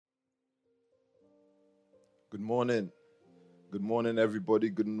Good morning. Good morning, everybody.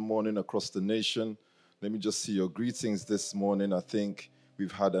 Good morning across the nation. Let me just see your greetings this morning. I think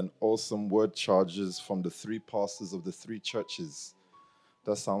we've had an awesome word charges from the three pastors of the three churches.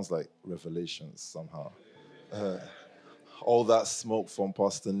 That sounds like Revelations somehow. All that smoke from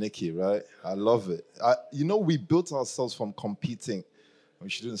Pastor Nicky, right? I love it. We built ourselves from competing. We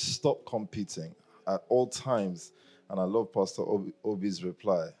shouldn't stop competing at all times. And I love Pastor Obi's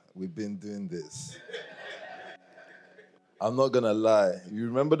reply. We've been doing this. I'm not going to lie. You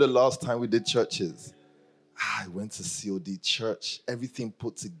remember the last time we did churches? I went to COD church, everything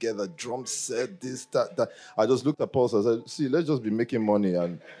put together, drum set, this, that. I just looked at Paul and said, see, let's just be making money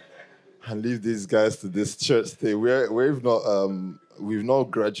and leave these guys to this church thing. We've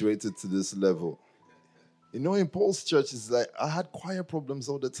not graduated to this level. In Paul's church, it's like I had choir problems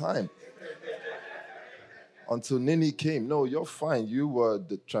all the time. Until Nini came. No, you're fine. You were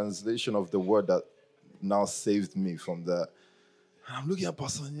the translation of the word that now saved me from that. And I'm looking at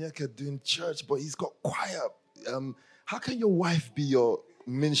Pastor Onyeka doing church, but he's got choir. How can your wife be your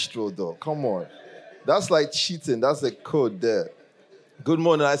minstrel, though? Come on. That's like cheating. That's a code there. Good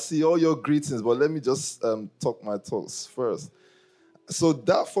morning. I see all your greetings, but let me just talk my talks first. So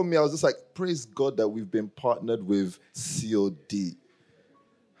that for me, I was just like, praise God that we've been partnered with COD.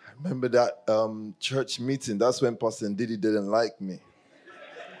 I remember that church meeting. That's when Pastor Ndidi didn't like me.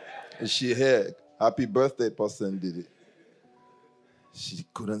 Is she here? Happy birthday, Pastor Ndidi. She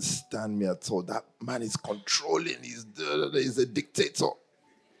couldn't stand me at all. That man is controlling. He's a dictator.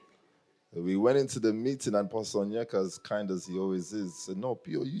 We went into the meeting and Pastor Onyeka, as kind as he always is, said, no,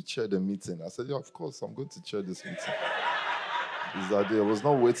 Pio, you chair the meeting. I said, yeah, of course, I'm going to chair this meeting. I was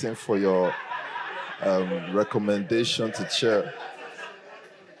not waiting for your recommendation to chair.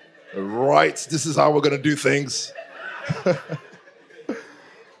 Right, this is how we're going to do things.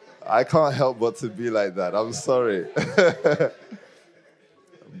 I can't help but to be like that. I'm sorry.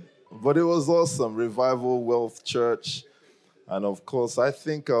 But it was awesome. Revival Wealth Church. And of course, I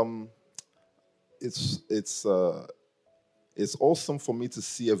think it's awesome for me to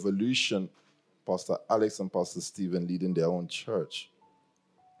see evolution. Pastor Alex and Pastor Stephen leading their own church.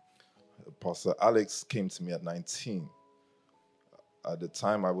 Pastor Alex came to me at 19. At the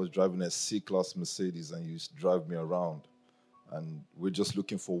time, I was driving a C-Class Mercedes and he used to drive me around. And we're just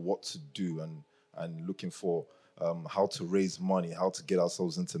looking for what to do and looking for how to raise money, how to get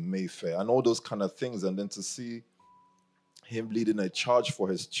ourselves into Mayfair, and all those kind of things. And then to see him leading a charge for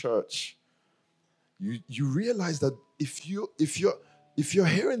his church, you realize that if you're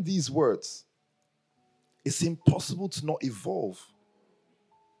hearing these words, it's impossible to not evolve.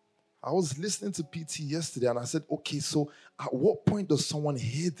 I was listening to PT yesterday and I said, okay, so at what point does someone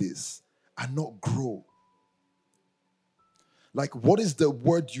hear this and not grow? Like, what is the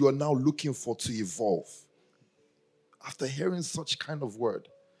word you are now looking for to evolve? After hearing such kind of word.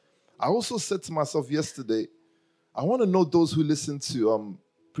 I also said to myself yesterday, I want to know those who listen to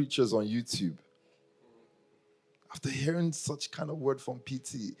preachers on YouTube. After hearing such kind of word from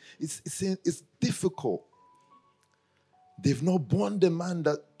PT, it's difficult. They've not born the man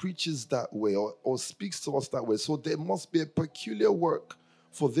that preaches that way or speaks to us that way. So there must be a peculiar work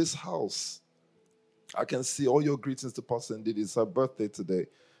for this house. I can see all your greetings to Pastor Ndidi. It's her birthday today.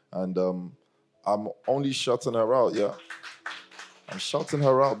 And I'm only shouting her out, yeah. I'm shouting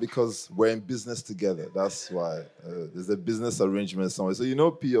her out because we're in business together. That's why. There's a business arrangement somewhere.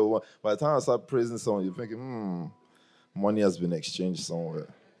 So P.O., by the time I start praising someone, you're thinking, money has been exchanged somewhere.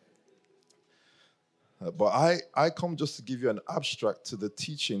 But I come just to give you an abstract to the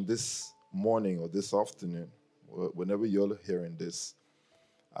teaching this morning or this afternoon, whenever you're hearing this.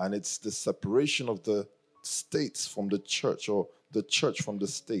 And it's the separation of the states from the church or the church from the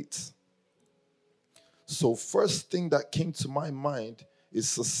states. So first thing that came to my mind is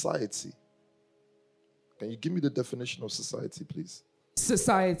society. Can you give me the definition of society, please?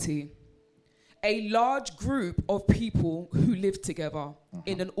 Society. A large group of people who live together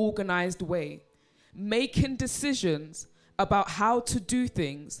in an organized way, making decisions about how to do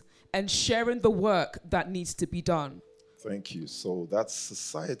things and sharing the work that needs to be done. Thank you. So that's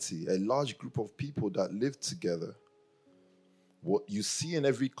society, a large group of people that live together. What you see in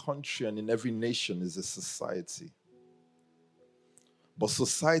every country and in every nation is a society. But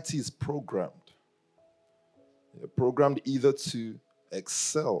society is programmed. They're programmed either to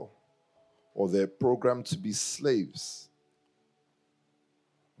excel or they're programmed to be slaves.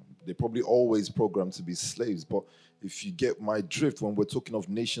 They're probably always programmed to be slaves. But if you get my drift, when we're talking of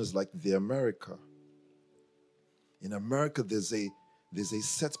nations like America, in America, there's a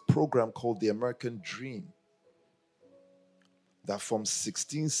set program called the American Dream. that from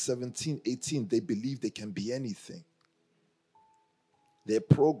 16, 17, 18, they believe they can be anything. They're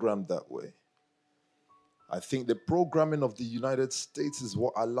programmed that way. I think the programming of the United States is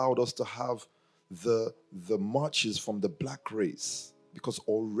what allowed us to have the marches from the black race, because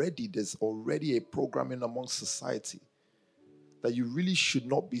there's already a programming amongst society that you really should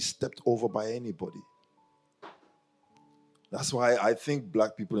not be stepped over by anybody. That's why I think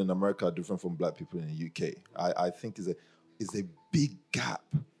black people in America are different from black people in the UK. I think is a big gap.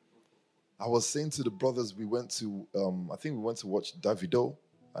 I was saying to the brothers, we went to, I think we went to watch Davido,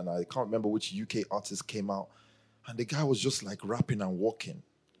 and I can't remember which UK artist came out, and the guy was just like rapping and walking.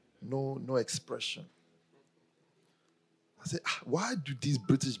 No expression. I said, why do these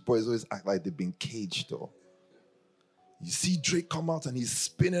British boys always act like they've been caged though? You see Drake come out and he's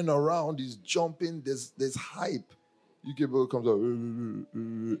spinning around, he's jumping, there's hype. UK boy comes out,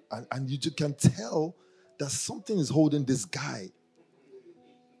 and you just can tell that something is holding this guy.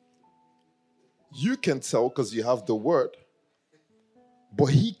 You can tell because you have the word. But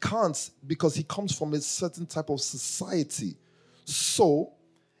he can't, because he comes from a certain type of society. So,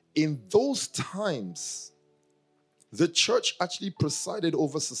 in those times, the church actually presided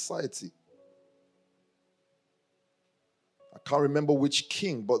over society. I can't remember which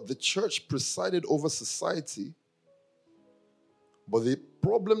king, but the church presided over society. But the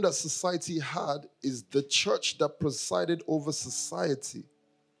problem that society had is the church that presided over society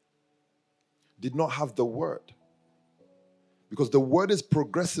did not have the word. Because the word is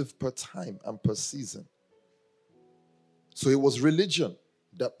progressive per time and per season. So it was religion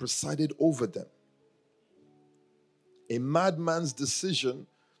that presided over them. A madman's decision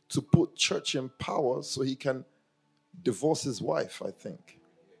to put church in power so he can divorce his wife, I think.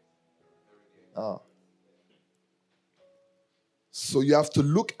 So you have to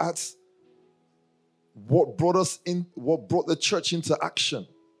look at what brought the church into action.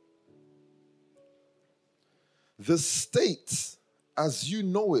 The state, as you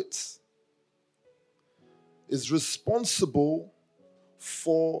know it, is responsible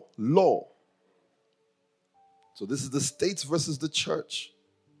for law. So this is the state versus the church.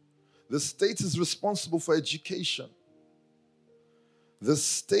 The state is responsible for education. The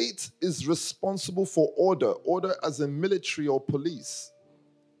state is responsible for order as in military or police.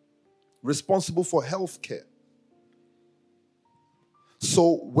 Responsible for healthcare.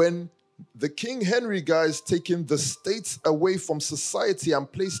 So when the King Henry guys taking the state away from society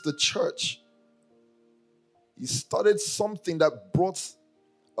and placed the church, he started something that brought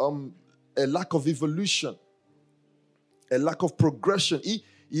a lack of evolution, a lack of progression.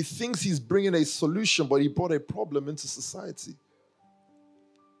 He thinks he's bringing a solution, but he brought a problem into society.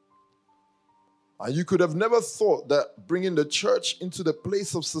 And you could have never thought that bringing the church into the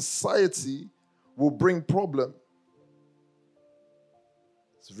place of society will bring problem.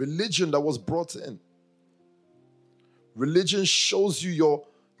 It's religion that was brought in. Religion shows you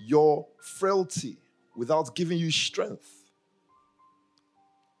your frailty without giving you strength.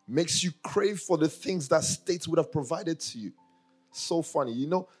 Makes you crave for the things that states would have provided to you. So funny. You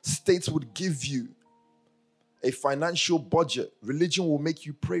know, states would give you a financial budget. Religion will make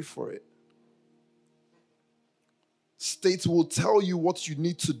you pray for it. States will tell you what you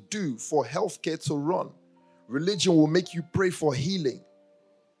need to do for healthcare to run. Religion will make you pray for healing.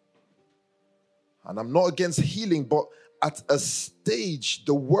 And I'm not against healing, but at a stage,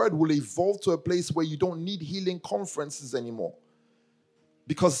 the word will evolve to a place where you don't need healing conferences anymore.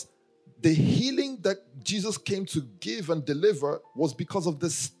 Because the healing that Jesus came to give and deliver was because of the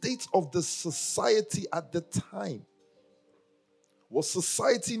state of the society at the time. What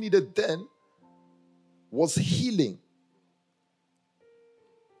society needed then was healing.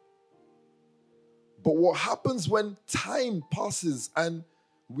 But what happens when time passes and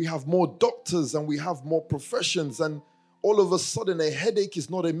we have more doctors and we have more professions, and all of a sudden a headache is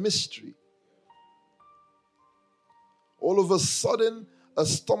not a mystery. All of a sudden a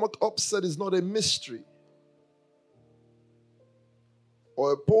stomach upset is not a mystery.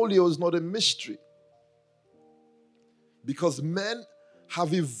 Or a polio is not a mystery. Because men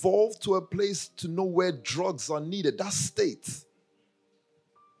have evolved to a place to know where drugs are needed. That's state.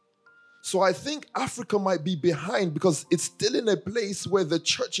 So I think Africa might be behind because it's still in a place where the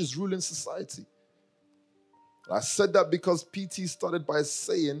church is ruling society. I said that because PT started by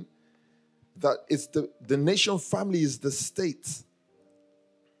saying that it's the nation family is the state.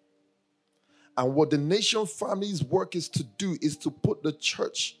 And what the nation family's work is to do is to put the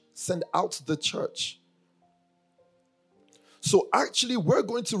church, send out the church. So actually, we're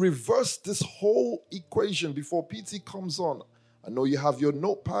going to reverse this whole equation before PT comes on. I know you have your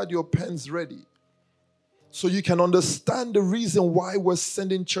notepad, your pens ready. So you can understand the reason why we're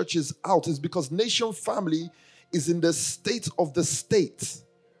sending churches out is because Nation Family is in the state of the state.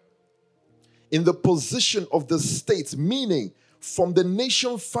 In the position of the state, meaning from the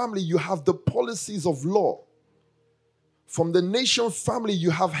Nation Family you have the policies of law. From the Nation Family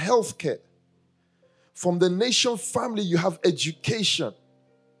you have healthcare. From the Nation Family you have education.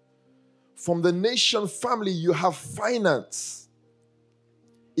 From the Nation Family you have finance,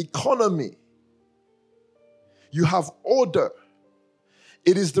 economy. You have order.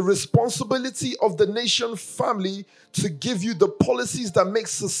 It is the responsibility of the Nation Family to give you the policies that make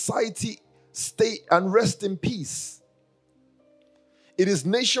society stay and rest in peace. It is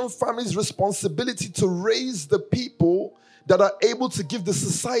Nation Family's responsibility to raise the people that are able to give the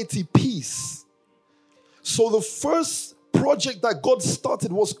society peace. So the first project that God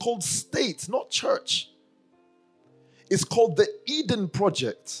started was called state, not church. It's called the Eden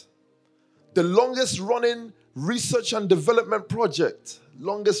Project. The longest running research and development project.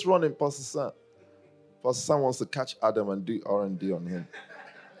 Longest running, Pastor Sam. Pastor Sam wants to catch Adam and do R&D on him.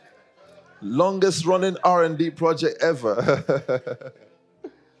 Longest running R&D project ever.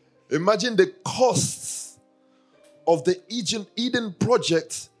 Imagine the costs of the Eden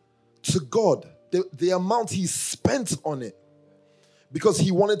Project to God. The amount he spent on it. Because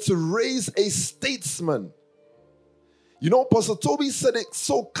he wanted to raise a statesman. You know, Pastor Toby said it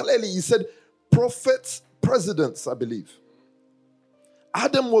so clearly. He said, prophets, presidents, I believe.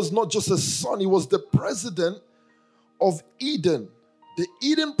 Adam was not just a son, he was the president of Eden. The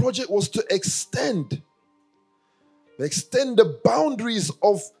Eden Project was to extend the boundaries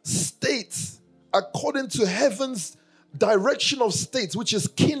of states according to heaven's direction of states, which is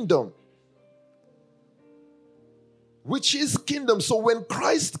kingdom. Which is kingdom. So when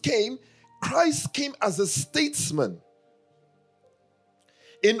Christ came as a statesman.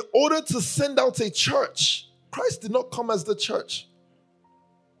 In order to send out a church, Christ did not come as the church.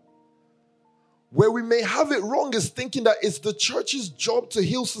 Where we may have it wrong is thinking that it's the church's job to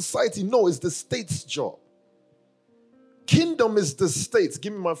heal society. No, it's the state's job. Kingdom is the state.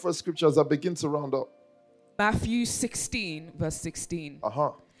 Give me my first scripture as I begin to round up. Matthew 16, verse 16.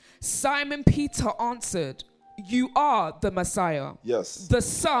 Uh-huh. Simon Peter answered, "You are the Messiah, Yes. the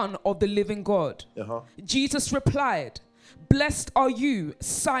Son of the living God." Uh-huh. Jesus replied, "Blessed are you,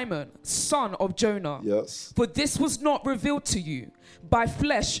 Simon, son of Jonah. Yes. For this was not revealed to you by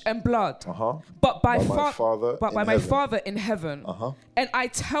flesh and blood, Uh-huh. but by my Father but in by my heaven. Father in heaven. Uh-huh. And I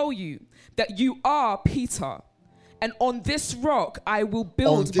tell you that you are Peter, and on this rock I will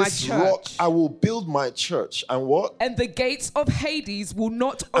build On my this church. rock I will build my church. And what? And the gates of Hades will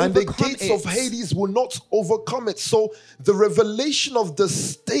not And the overcome gates it. of Hades will not overcome it. So the revelation of the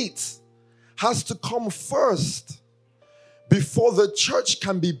state has to come first before the church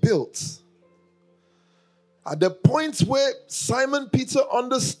can be built. At the point where Simon Peter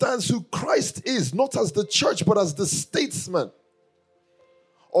understands who Christ is, not as the church, but as the statesman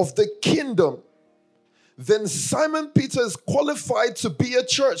of the kingdom, then Simon Peter is qualified to be a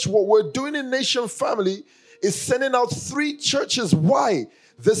church. What we're doing in Nation Family is sending out 3 churches. Why?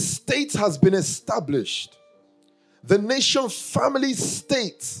 The state has been established. The Nation Family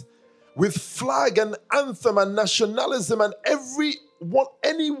state with flag and anthem and nationalism and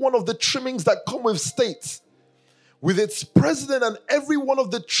any one of the trimmings that come with states, with its president and every one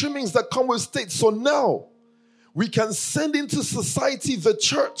of the trimmings that come with states. So now we can send into society the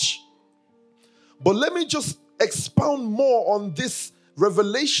church. But let me just expound more on this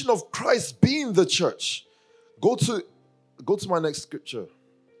revelation of Christ being the church. Go to my next scripture.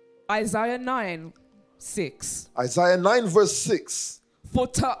 Isaiah 9, 6. Isaiah 9 verse 6. For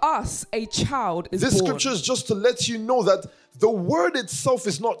to us a child is This born. scripture is just to let you know that the word itself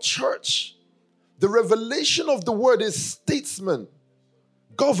is not church. The revelation of the word is statesman,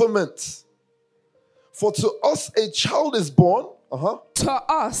 government. For to us a child is born. To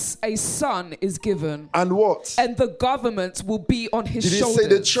us a son is given. And what? And the government will be on his Did he shoulders. say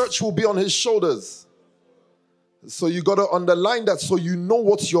the church will be on his shoulders? So you got to underline that so you know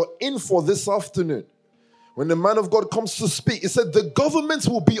what you're in for this afternoon. When the man of God comes to speak, he said the government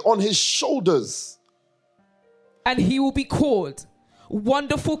will be on his shoulders. And he will be called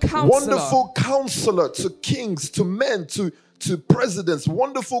Wonderful Counselor. Wonderful Counselor to kings, to men, to presidents.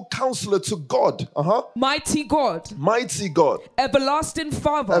 Wonderful Counselor to God. Mighty God. Mighty God. Everlasting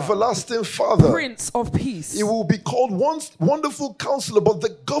Father. Everlasting Father. Prince of Peace. He will be called Wonderful Counselor, but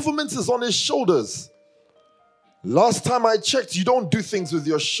the government is on his shoulders. Last time I checked, you don't do things with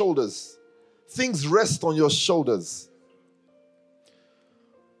your shoulders. Things rest on your shoulders.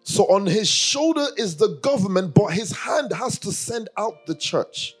 So on his shoulder is the government, but his hand has to send out the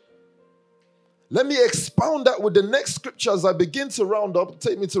church. Let me expound that with the next scripture as I begin to round up.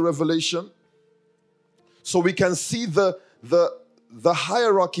 Take me to Revelation. So we can see the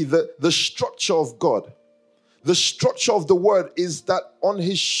hierarchy, the structure of God. The structure of the word is that on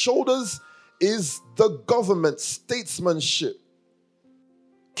his shoulders is the government, statesmanship,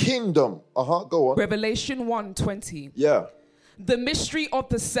 kingdom. Go on. Revelation 1:20. Yeah. The mystery of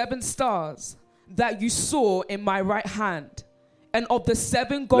the 7 stars that you saw in my right hand, and of the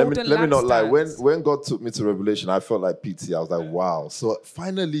 7 golden lampstands. Let me not lie. When God took me to Revelation, I felt like PT. I was like, wow. So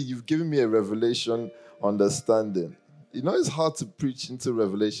finally, you've given me a revelation understanding. It's hard to preach into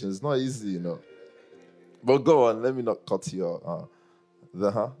Revelation. It's not easy, But go on. Let me not cut you off.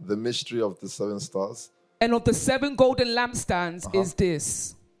 The mystery of the 7 stars. And of the 7 golden lampstands is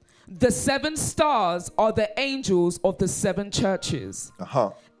this. The 7 stars are the angels of the 7 churches.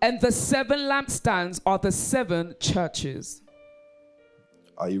 And the 7 lampstands are the 7 churches.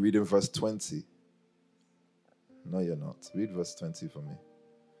 Are you reading verse 20? No, you're not. Read verse 20 for me.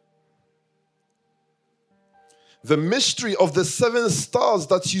 The mystery of the 7 stars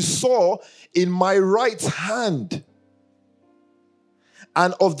that you saw in my right hand,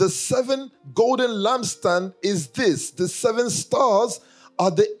 and of the 7 golden lampstand is this. The 7 stars are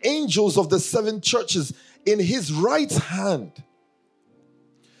the angels of the 7 churches in his right hand.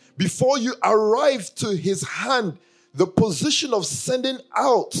 Before you arrive to his hand, the position of sending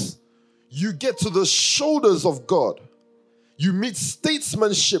out, you get to the shoulders of God. You meet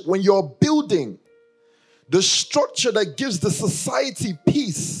statesmanship when you're building the structure that gives the society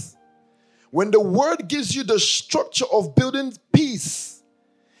peace. When the word gives you the structure of building peace,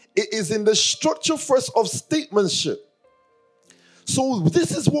 it is in the structure first of statesmanship. So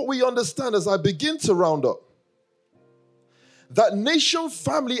this is what we understand as I begin to round up. That nation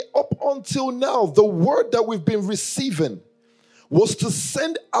family, up until now, the word that we've been receiving was to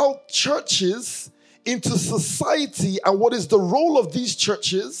send out churches into society. And what is the role of these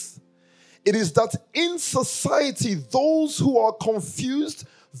churches? It is that in society, those who are confused,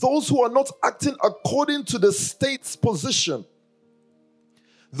 those who are not acting according to the state's position,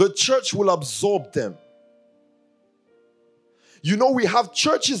 the church will absorb them. We have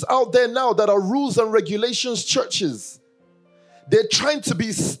churches out there now that are rules and regulations churches. They're trying to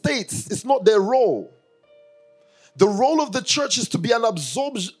be states. It's not their role. The role of the church is to be an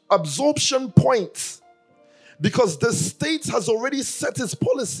absorption point, because the state has already set its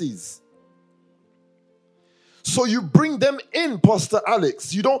policies. So you bring them in, Pastor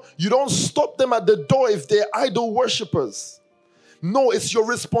Alex. You don't stop them at the door if they're idol worshippers. No, it's your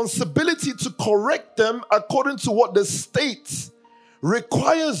responsibility to correct them according to what the state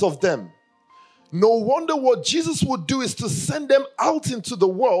requires of them. No wonder what Jesus would do is to send them out into the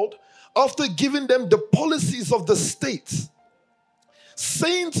world after giving them the policies of the state,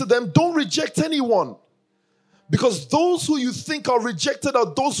 saying to them, don't reject anyone, because those who you think are rejected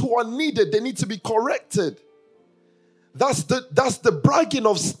are those who are needed. They need to be corrected. That's the bragging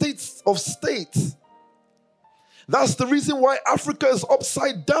of states. That's the reason why Africa is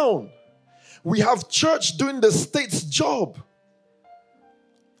upside down. We have church doing the state's job.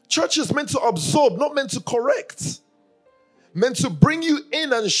 Church is meant to absorb, not meant to correct. Meant to bring you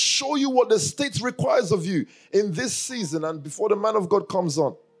in and show you what the state requires of you in this season and before the man of God comes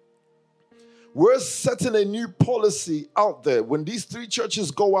on. We're setting a new policy out there. When these 3 churches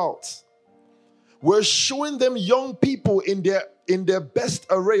go out, we're showing them young people in their best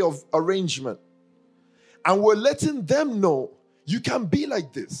array of arrangement. And we're letting them know you can be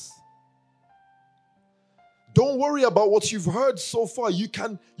like this. Don't worry about what you've heard so far. You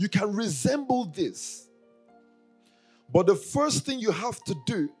can resemble this. But the first thing you have to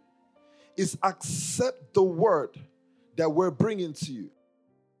do is accept the word that we're bringing to you.